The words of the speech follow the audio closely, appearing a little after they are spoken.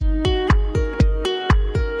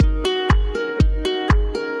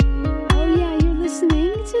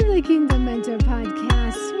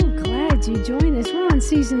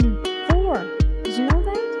season 4. Did you know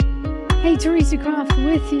that? Hey, Teresa Croft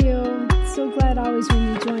with you. So glad always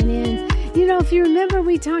when you join in. You know, if you remember,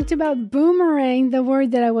 we talked about boomerang, the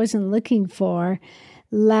word that I wasn't looking for,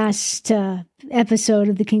 last episode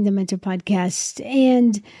of the Kingdom Mentor podcast.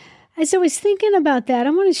 And as I was thinking about that, I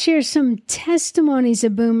want to share some testimonies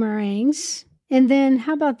of boomerangs. And then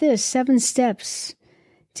how about this? 7 steps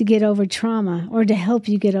to get over trauma, or to help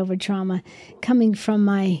you get over trauma, coming from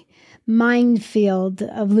my minefield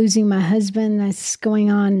of losing my husband. That's going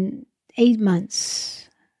on 8 months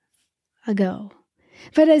ago.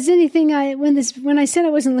 But as anything, when I said I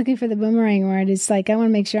wasn't looking for the boomerang word, it's like I want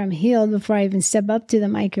to make sure I'm healed before I even step up to the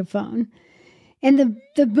microphone. And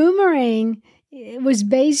the boomerang was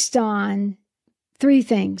based on 3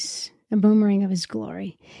 things. A boomerang of his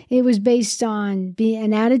glory. It was based on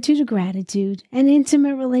an attitude of gratitude, an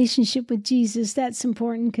intimate relationship with Jesus. That's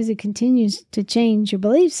important because it continues to change your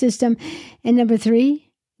belief system. And number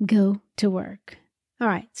 3, go to work. All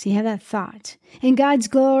right, so you have that thought. And God's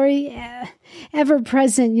glory, ever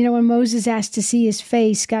present. You know, when Moses asked to see his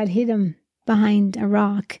face, God hid him behind a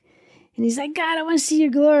rock. And he's like, God, I want to see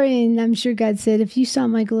your glory. And I'm sure God said, if you saw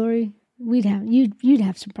my glory, you'd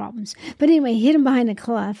have some problems. But anyway, he hid him behind a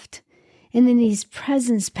cleft. And then his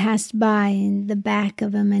presence passed by in the back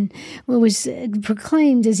of him, and what was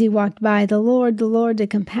proclaimed as he walked by, the Lord, the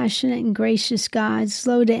compassionate and gracious God,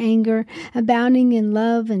 slow to anger, abounding in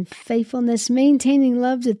love and faithfulness, maintaining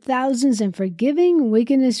love to thousands, and forgiving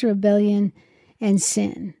wickedness, rebellion, and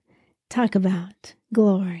sin. Talk about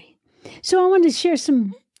glory. So I wanted to share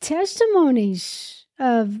some testimonies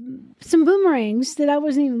of some boomerangs that I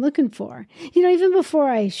wasn't even looking for. You know, even before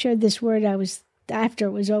I shared this word, after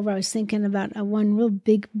it was over, I was thinking about one real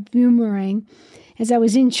big boomerang as I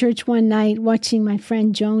was in church one night watching my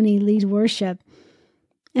friend Joni lead worship.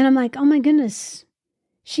 And I'm like, oh my goodness,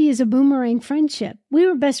 she is a boomerang friendship. We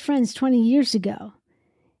were best friends 20 years ago.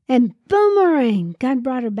 And boomerang, God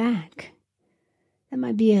brought her back. That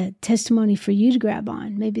might be a testimony for you to grab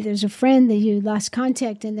on. Maybe there's a friend that you lost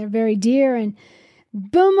contact and they're very dear. And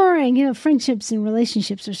boomerang, you know, friendships and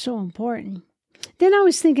relationships are so important. Then I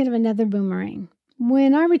was thinking of another boomerang.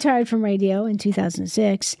 When I retired from radio in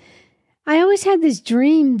 2006, I always had this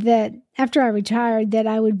dream that after I retired that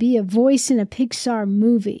I would be a voice in a Pixar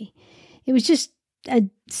movie. It was just a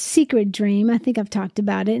secret dream. I think I've talked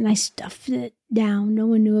about it, and I stuffed it down. No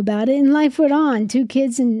one knew about it, and life went on. 2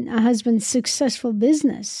 kids and a husband's successful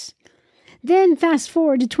business. Then fast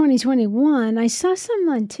forward to 2021, I saw something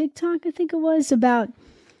on TikTok, I think it was, about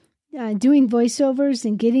doing voiceovers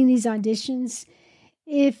and getting these auditions.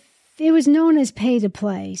 If it was known as pay to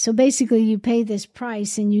play. So basically you pay this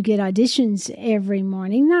price and you get auditions every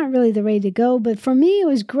morning. Not really the way to go, but for me it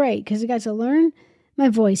was great because I got to learn my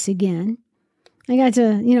voice again. I got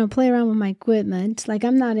to, play around with my equipment. Like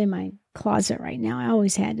I'm not in my closet right now. I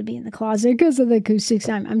always had to be in the closet because of the acoustics.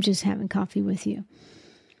 I'm just having coffee with you.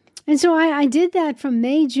 And so I did that from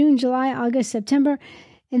May, June, July, August, September,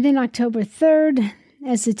 and then October 3rd,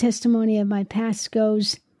 as the testimony of my past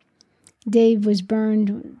goes, Dave was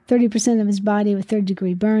burned 30% of his body with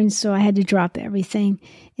 3rd-degree burns, so I had to drop everything.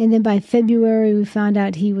 And then by February, we found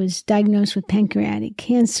out he was diagnosed with pancreatic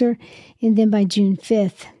cancer. And then by June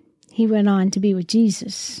 5th, he went on to be with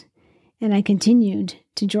Jesus. And I continued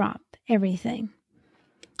to drop everything.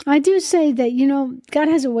 I do say that, God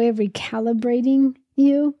has a way of recalibrating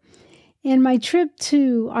you. And my trip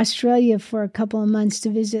to Australia for a couple of months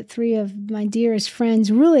to visit 3 of my dearest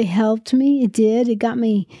friends really helped me. It did. It got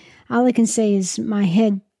me. All I can say is my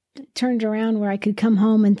head turned around where I could come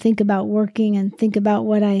home and think about working and think about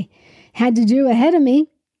what I had to do ahead of me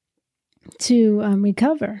to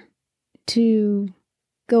recover, to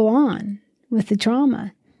go on with the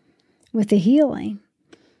trauma, with the healing.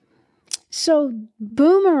 So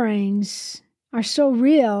boomerangs are so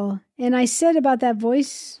real. And I said about that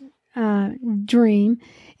voice dream,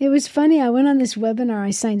 it was funny. I went on this webinar.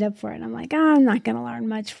 I signed up for it. I'm like, I'm not going to learn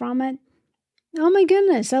much from it. Oh my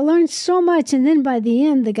goodness, I learned so much. And then by the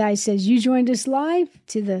end, the guy says, you joined us live,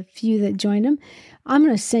 to the few that joined him. I'm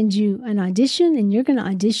going to send you an audition and you're going to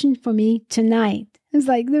audition for me tonight. It was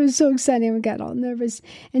like, that was so exciting. I got all nervous.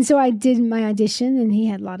 And so I did my audition and he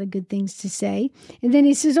had a lot of good things to say. And then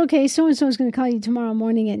he says, okay, so-and-so is going to call you tomorrow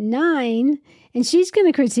morning at 9 and she's going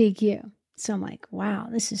to critique you. So I'm like, wow,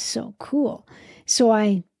 this is so cool. So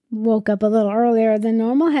I woke up a little earlier than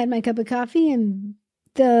normal, had my cup of coffee, and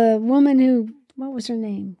the woman who, what was her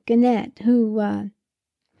name? Gannett, who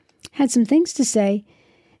had some things to say,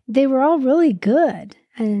 they were all really good.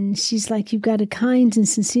 And she's like, you've got a kind and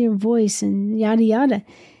sincere voice and yada, yada.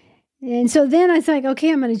 And so then I thought,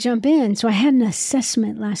 okay, I'm going to jump in. So I had an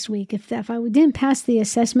assessment last week. If I didn't pass the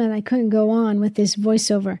assessment, I couldn't go on with this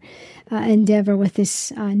voiceover endeavor with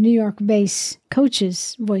this New York-based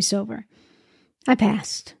coach's voiceover. I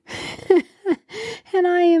passed. And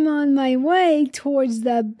I am on my way towards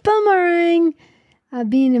the boomerang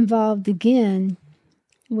being involved again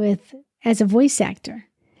as a voice actor.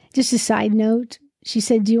 Just a side note. She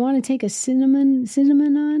said, do you want to take a cinnamon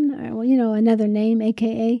on? Or, another name,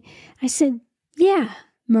 AKA. I said, yeah,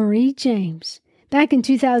 Marie James. Back in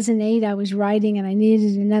 2008, I was writing and I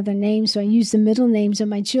needed another name, so I used the middle names of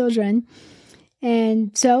my children.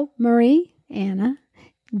 And so, Marie, Anna,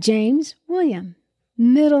 James, William,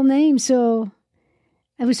 middle name. So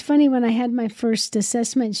it was funny when I had my first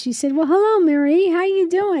assessment. She said, well, hello, Marie. How you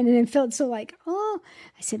doing? And it felt so like, I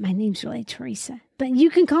said, my name's really Teresa, but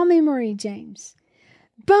you can call me Marie James.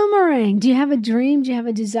 Boomerang. Do you have a dream? Do you have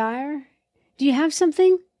a desire? Do you have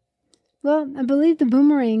something? Well, I believe the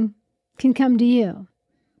boomerang can come to you.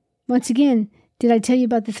 Once again, did I tell you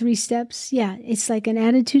about the 3 steps? Yeah, it's like an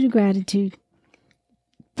attitude of gratitude.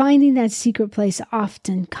 Finding that secret place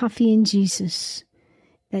often, coffee and Jesus,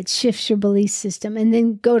 that shifts your belief system, and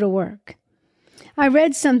then go to work. I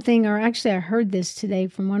read something, or actually I heard this today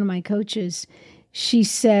from one of my coaches. She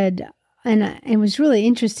said, and it was really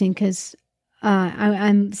interesting because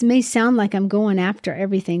it may sound like I'm going after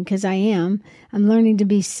everything because I am. I'm learning to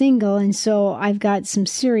be single, and so I've got some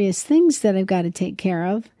serious things that I've got to take care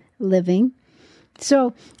of living.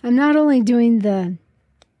 So I'm not only doing the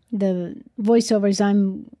voiceovers,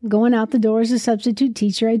 I'm going out the door as a substitute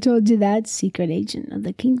teacher. I told you that, secret agent of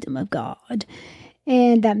the kingdom of God.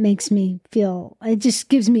 And that makes me feel, it just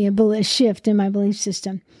gives me a shift in my belief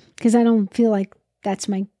system because I don't feel like that's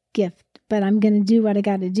my gift. But I'm going to do what I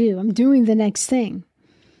got to do. I'm doing the next thing.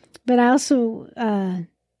 But I also, I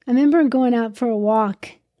remember going out for a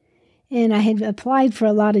walk and I had applied for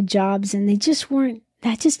a lot of jobs and they just weren't,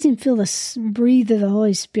 I just didn't feel the breathe of the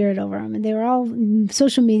Holy Spirit over them. And they were all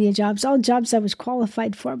social media jobs, all jobs I was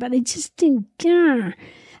qualified for, but I just didn't,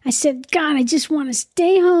 I said, God, I just want to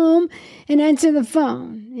stay home and answer the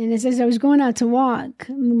phone. And as I was going out to walk,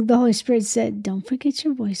 the Holy Spirit said, don't forget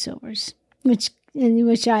your voiceovers, in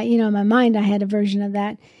which I, in my mind, I had a version of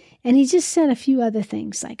that. And he just said a few other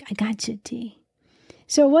things like, I got you, T.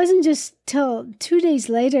 So it wasn't just till 2 days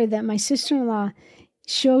later that my sister-in-law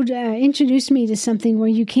introduced me to something where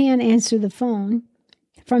you can answer the phone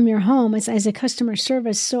from your home as a customer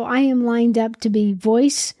service. So I am lined up to be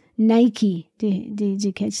voice Nike. Did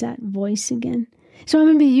you catch that voice again? So I'm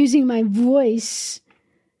going to be using my voice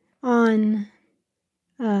on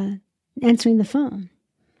answering the phone.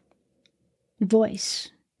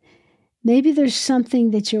 Voice. Maybe there's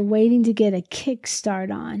something that you're waiting to get a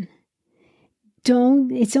kickstart on.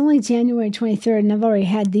 It's only January 23rd and I've already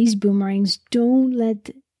had these boomerangs. Don't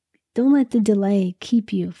let the delay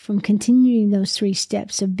keep you from continuing those 3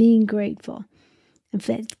 steps of being grateful, of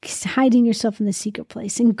hiding yourself in the secret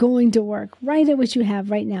place and going to work right at what you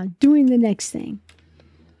have right now, doing the next thing.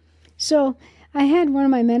 So I had one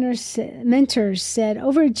of my mentors said,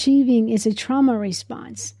 overachieving is a trauma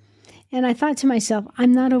response. And I thought to myself,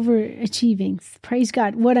 I'm not overachieving. Praise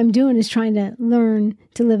God. What I'm doing is trying to learn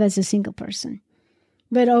to live as a single person.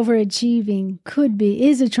 But overachieving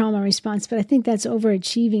is a trauma response, but I think that's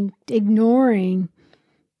overachieving, ignoring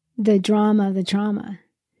the drama of the trauma.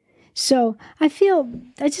 So I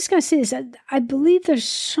just got to say this, I believe there's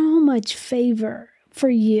so much favor for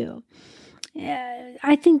you.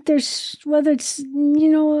 I think there's, whether it's,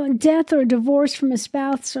 death or divorce from a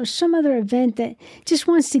spouse or some other event that just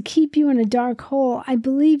wants to keep you in a dark hole, I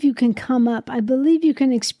believe you can come up. I believe you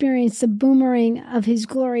can experience the boomerang of His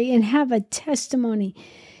glory and have a testimony.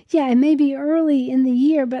 Yeah, it may be early in the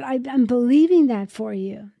year, but I'm believing that for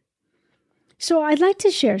you. So I'd like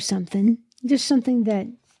to share something, just something that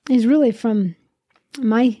is really from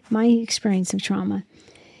my experience of trauma.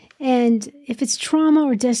 And if it's trauma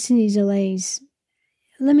or destiny delays,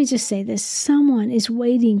 let me just say this. Someone is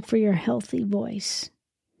waiting for your healthy voice.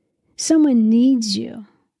 Someone needs you.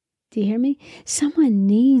 Do you hear me? Someone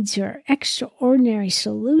needs your extraordinary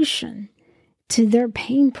solution to their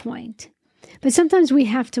pain point. But sometimes we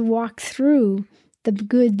have to walk through the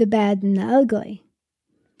good, the bad, and the ugly.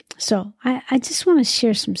 So I just want to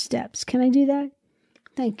share some steps. Can I do that?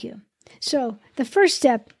 Thank you. So the first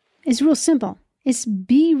step is real simple. It's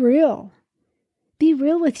be real. Be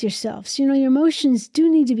real with yourselves. Your emotions do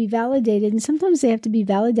need to be validated, and sometimes they have to be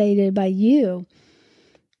validated by you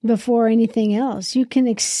before anything else. You can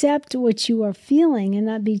accept what you are feeling and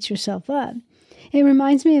not beat yourself up. It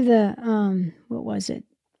reminds me of the,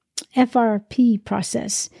 FRP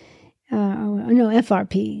process.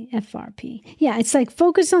 FRP. Yeah, it's like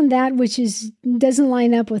focus on that which doesn't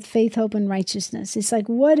line up with faith, hope, and righteousness. It's like,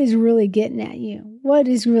 what is really getting at you? What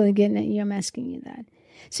is really getting at you? I'm asking you that.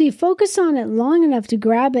 So you focus on it long enough to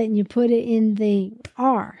grab it and you put it in the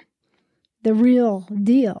R, the real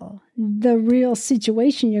deal, the real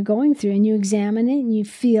situation you're going through, and you examine it and you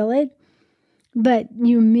feel it. But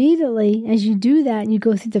you immediately, as you do that, you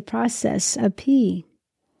go through the process of P,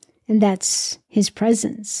 and that's his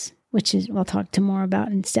presence, which is we'll talk to more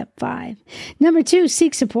about in step 5. Number 2,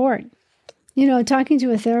 seek support. Talking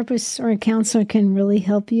to a therapist or a counselor can really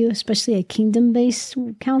help you, especially a kingdom-based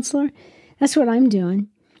counselor. That's what I'm doing.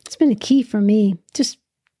 It's been a key for me. Just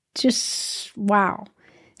wow.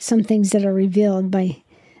 Some things that are revealed by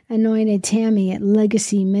Anointed Tammy at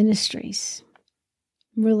Legacy Ministries.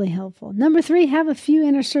 Really helpful. Number 3, have a few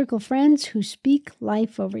inner circle friends who speak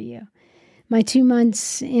life over you. My 2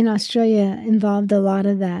 months in Australia involved a lot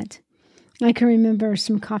of that. I can remember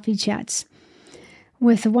some coffee chats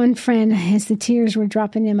with one friend as the tears were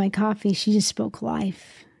dropping in my coffee. She just spoke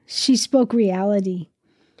life. She spoke reality.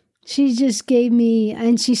 She just gave me,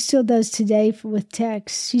 and she still does today with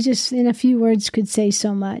text. She just, in a few words, could say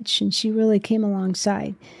so much, and she really came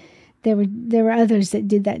alongside. There were others that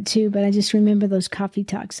did that too, but I just remember those coffee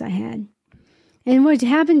talks I had. And what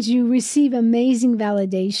happens, you receive amazing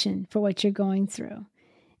validation for what you're going through.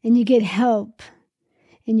 And you get help.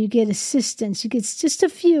 And you get assistance. You get just a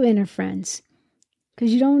few inner friends.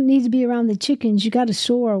 Because you don't need to be around the chickens. You got to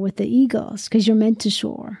soar with the eagles. Because you're meant to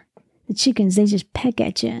soar. The chickens, they just peck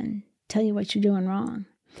at you and tell you what you're doing wrong.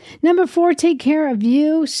 Number 4, take care of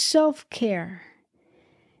you. Self-care.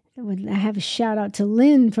 I have a shout out to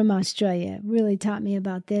Lynn from Australia. It really taught me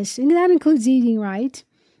about this. And that includes eating right.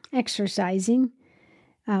 Exercising,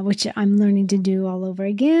 which I'm learning to do all over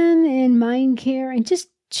again, and mind care, and just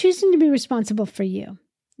choosing to be responsible for you.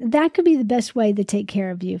 That could be the best way to take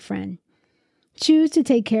care of you, friend. Choose to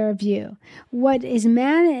take care of you. What is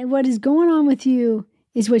going on with you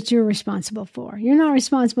is what you're responsible for. You're not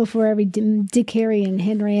responsible for every Dick, Harry, and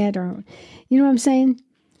Henriette, or, you know what I'm saying?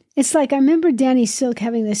 It's like, I remember Danny Silk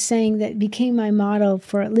having this saying that became my motto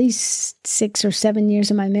for at least 6 or 7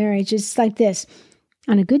 years of my marriage. It's like this: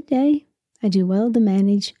 on a good day, I do well to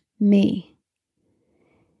manage me.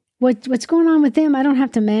 What's going on with them, I don't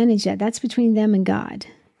have to manage that. That's between them and God.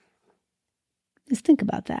 Let's think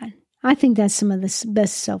about that. I think that's some of the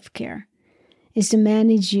best self-care, is to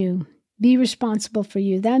manage you. Be responsible for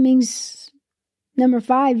you. That means, number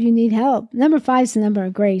 5, you need help. Number 5 is the number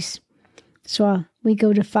of grace. So we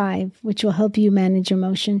go to 5, which will help you manage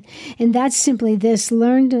emotion. And that's simply this: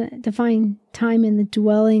 learn to find time in the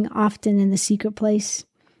dwelling, often in the secret place,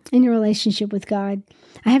 in your relationship with God.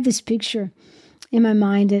 I have this picture in my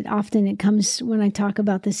mind. Often it comes when I talk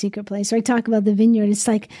about the secret place, or I talk about the vineyard. It's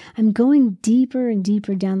like I'm going deeper and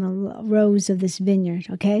deeper down the rows of this vineyard,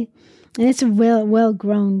 okay? And it's a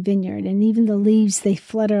well-grown vineyard. And even the leaves, they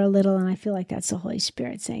flutter a little, and I feel like that's the Holy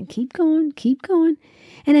Spirit saying, keep going, keep going.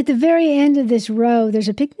 And at the very end of this row, there's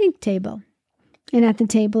a picnic table. And at the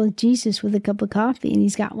table is Jesus with a cup of coffee, and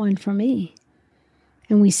he's got one for me.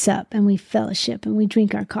 And we sup, and we fellowship, and we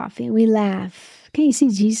drink our coffee, and we laugh. Can you see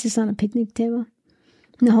Jesus on a picnic table?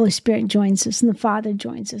 And the Holy Spirit joins us, and the Father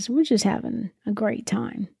joins us. We're just having a great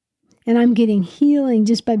time. And I'm getting healing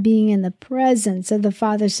just by being in the presence of the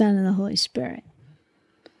Father, Son, and the Holy Spirit.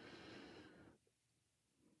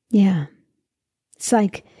 Yeah. It's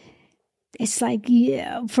like,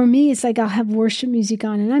 yeah, for me, it's like I'll have worship music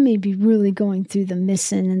on, and I may be really going through the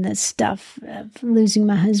missing and the stuff of losing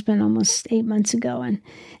my husband almost 8 months ago. And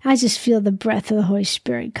I just feel the breath of the Holy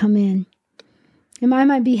Spirit come in. And I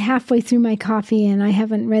might be halfway through my coffee, and I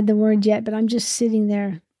haven't read the word yet, but I'm just sitting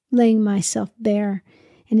there laying myself bare.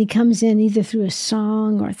 And he comes in either through a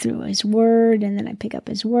song or through his word, and then I pick up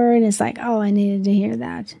his word, and it's like, oh, I needed to hear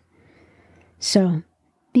that. So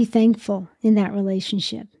be thankful in that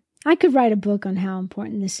relationship. I could write a book on how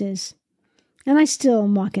important this is, and I still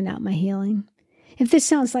am walking out my healing. If this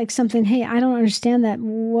sounds like something, hey, I don't understand that,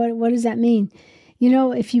 what does that mean? You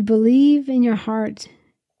know, if you believe in your heart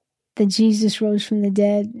that Jesus rose from the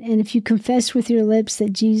dead, and if you confess with your lips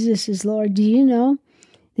that Jesus is Lord, do you know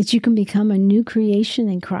that you can become a new creation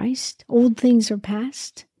in Christ? Old things are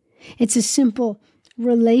past. It's a simple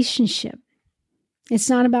relationship. It's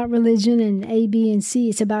not about religion and A, B, and C.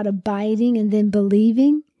 It's about abiding and then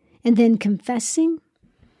believing and then confessing.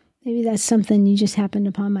 Maybe that's something you just happened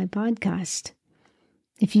upon my podcast.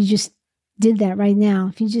 If you just did that right now,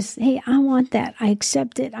 if you just, hey, I want that. I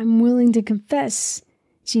accept it. I'm willing to confess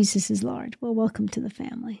Jesus is Lord. Well, welcome to the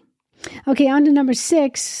family. Okay, on to number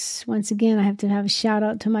 6. Once again, I have to have a shout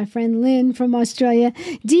out to my friend Lynn from Australia.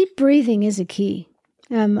 Deep breathing is a key.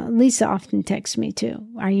 Lisa often texts me too.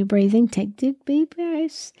 Are you breathing? Take deep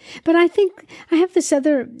breaths. But I think I have this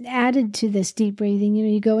other added to this deep breathing.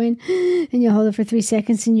 You go in and you hold it for 3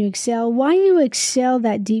 seconds and you exhale. While you exhale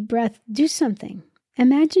that deep breath, do something.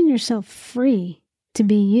 Imagine yourself free to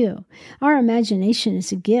be you. Our imagination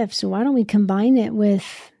is a gift, so why don't we combine it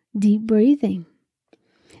with deep breathing?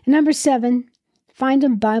 And number 7, find a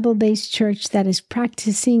Bible-based church that is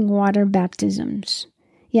practicing water baptisms.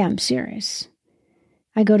 Yeah, I'm serious.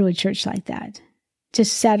 I go to a church like that.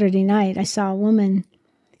 Just Saturday night, I saw a woman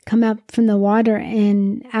come up from the water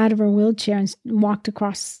and out of her wheelchair and walked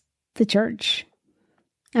across the church.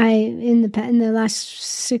 In the last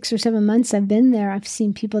 6 or 7 months I've been there, I've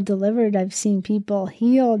seen people delivered. I've seen people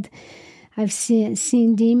healed. I've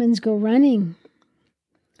seen demons go running.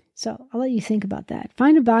 So I'll let you think about that.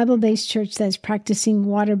 Find a Bible-based church that's practicing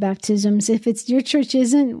water baptisms. If your church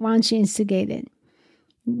isn't, why don't you instigate it?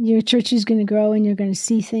 Your church is going to grow and you're going to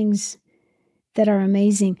see things that are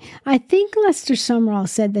amazing. I think Lester Sumrall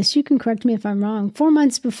said this. You can correct me if I'm wrong. 4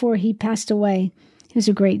 months before he passed away, he was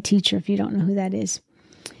a great teacher, if you don't know who that is.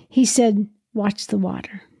 He said, watch the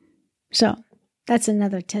water. So that's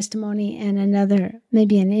another testimony and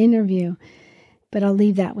maybe an interview. But I'll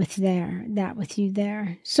leave that with you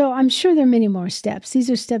there. So I'm sure there are many more steps.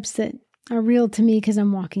 These are steps that are real to me because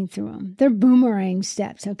I'm walking through them. They're boomerang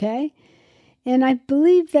steps, okay? And I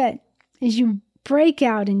believe that as you break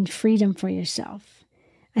out in freedom for yourself,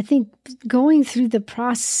 I think going through the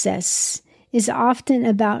process is often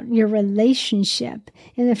about your relationship.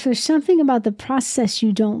 And if there's something about the process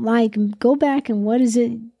you don't like, go back and what is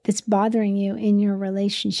it that's bothering you in your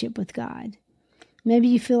relationship with God? Maybe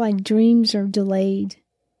you feel like dreams are delayed.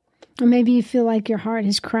 Or maybe you feel like your heart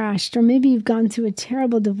has crashed. Or maybe you've gone through a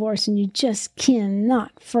terrible divorce and you just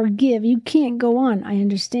cannot forgive. You can't go on. I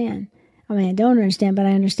understand. I don't understand, but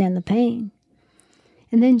I understand the pain.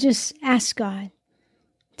 And then just ask God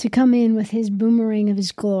to come in with his boomerang of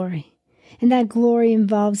his glory. And that glory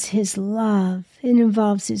involves his love. It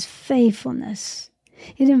involves his faithfulness.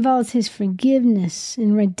 It involves his forgiveness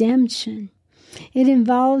and redemption. It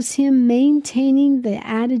involves him maintaining the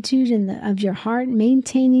attitude of your heart,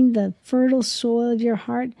 maintaining the fertile soil of your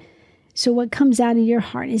heart. So what comes out of your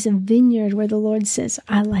heart is a vineyard where the Lord says,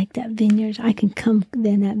 I like that vineyard. I can come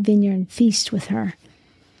in that vineyard and feast with her.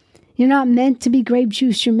 You're not meant to be grape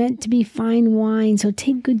juice. You're meant to be fine wine. So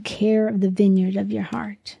take good care of the vineyard of your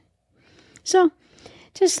heart. So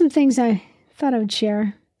just some things I thought I would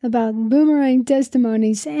share about boomerang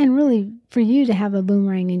testimonies and really for you to have a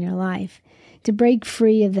boomerang in your life, to break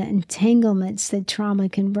free of the entanglements that trauma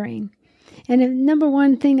can bring. And number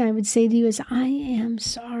one thing I would say to you is, I am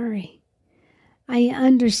sorry. I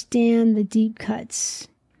understand the deep cuts.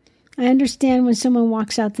 I understand when someone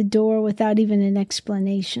walks out the door without even an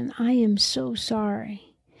explanation. I am so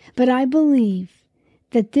sorry. But I believe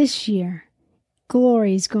that this year,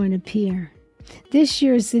 glory is going to appear. This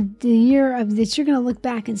year is the year of this. You're going to look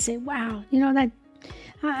back and say, wow, that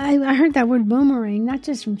I heard that word boomerang, not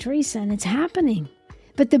just from Teresa, and it's happening.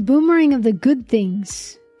 But the boomerang of the good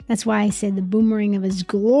things. That's why I said the boomerang of his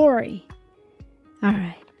glory. All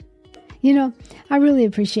right. I really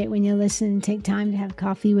appreciate when you listen and take time to have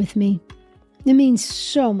coffee with me. It means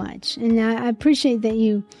so much. And I appreciate that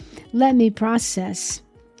you let me process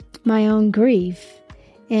my own grief.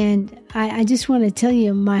 And I just want to tell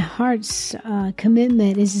you, my heart's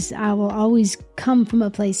commitment is I will always come from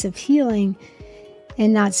a place of healing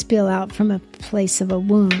and not spill out from a place of a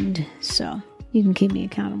wound. So you can keep me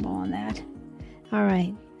accountable on that. All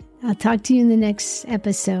right. I'll talk to you in the next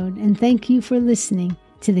episode. And thank you for listening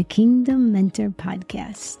to the Kingdom Mentor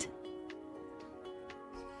Podcast.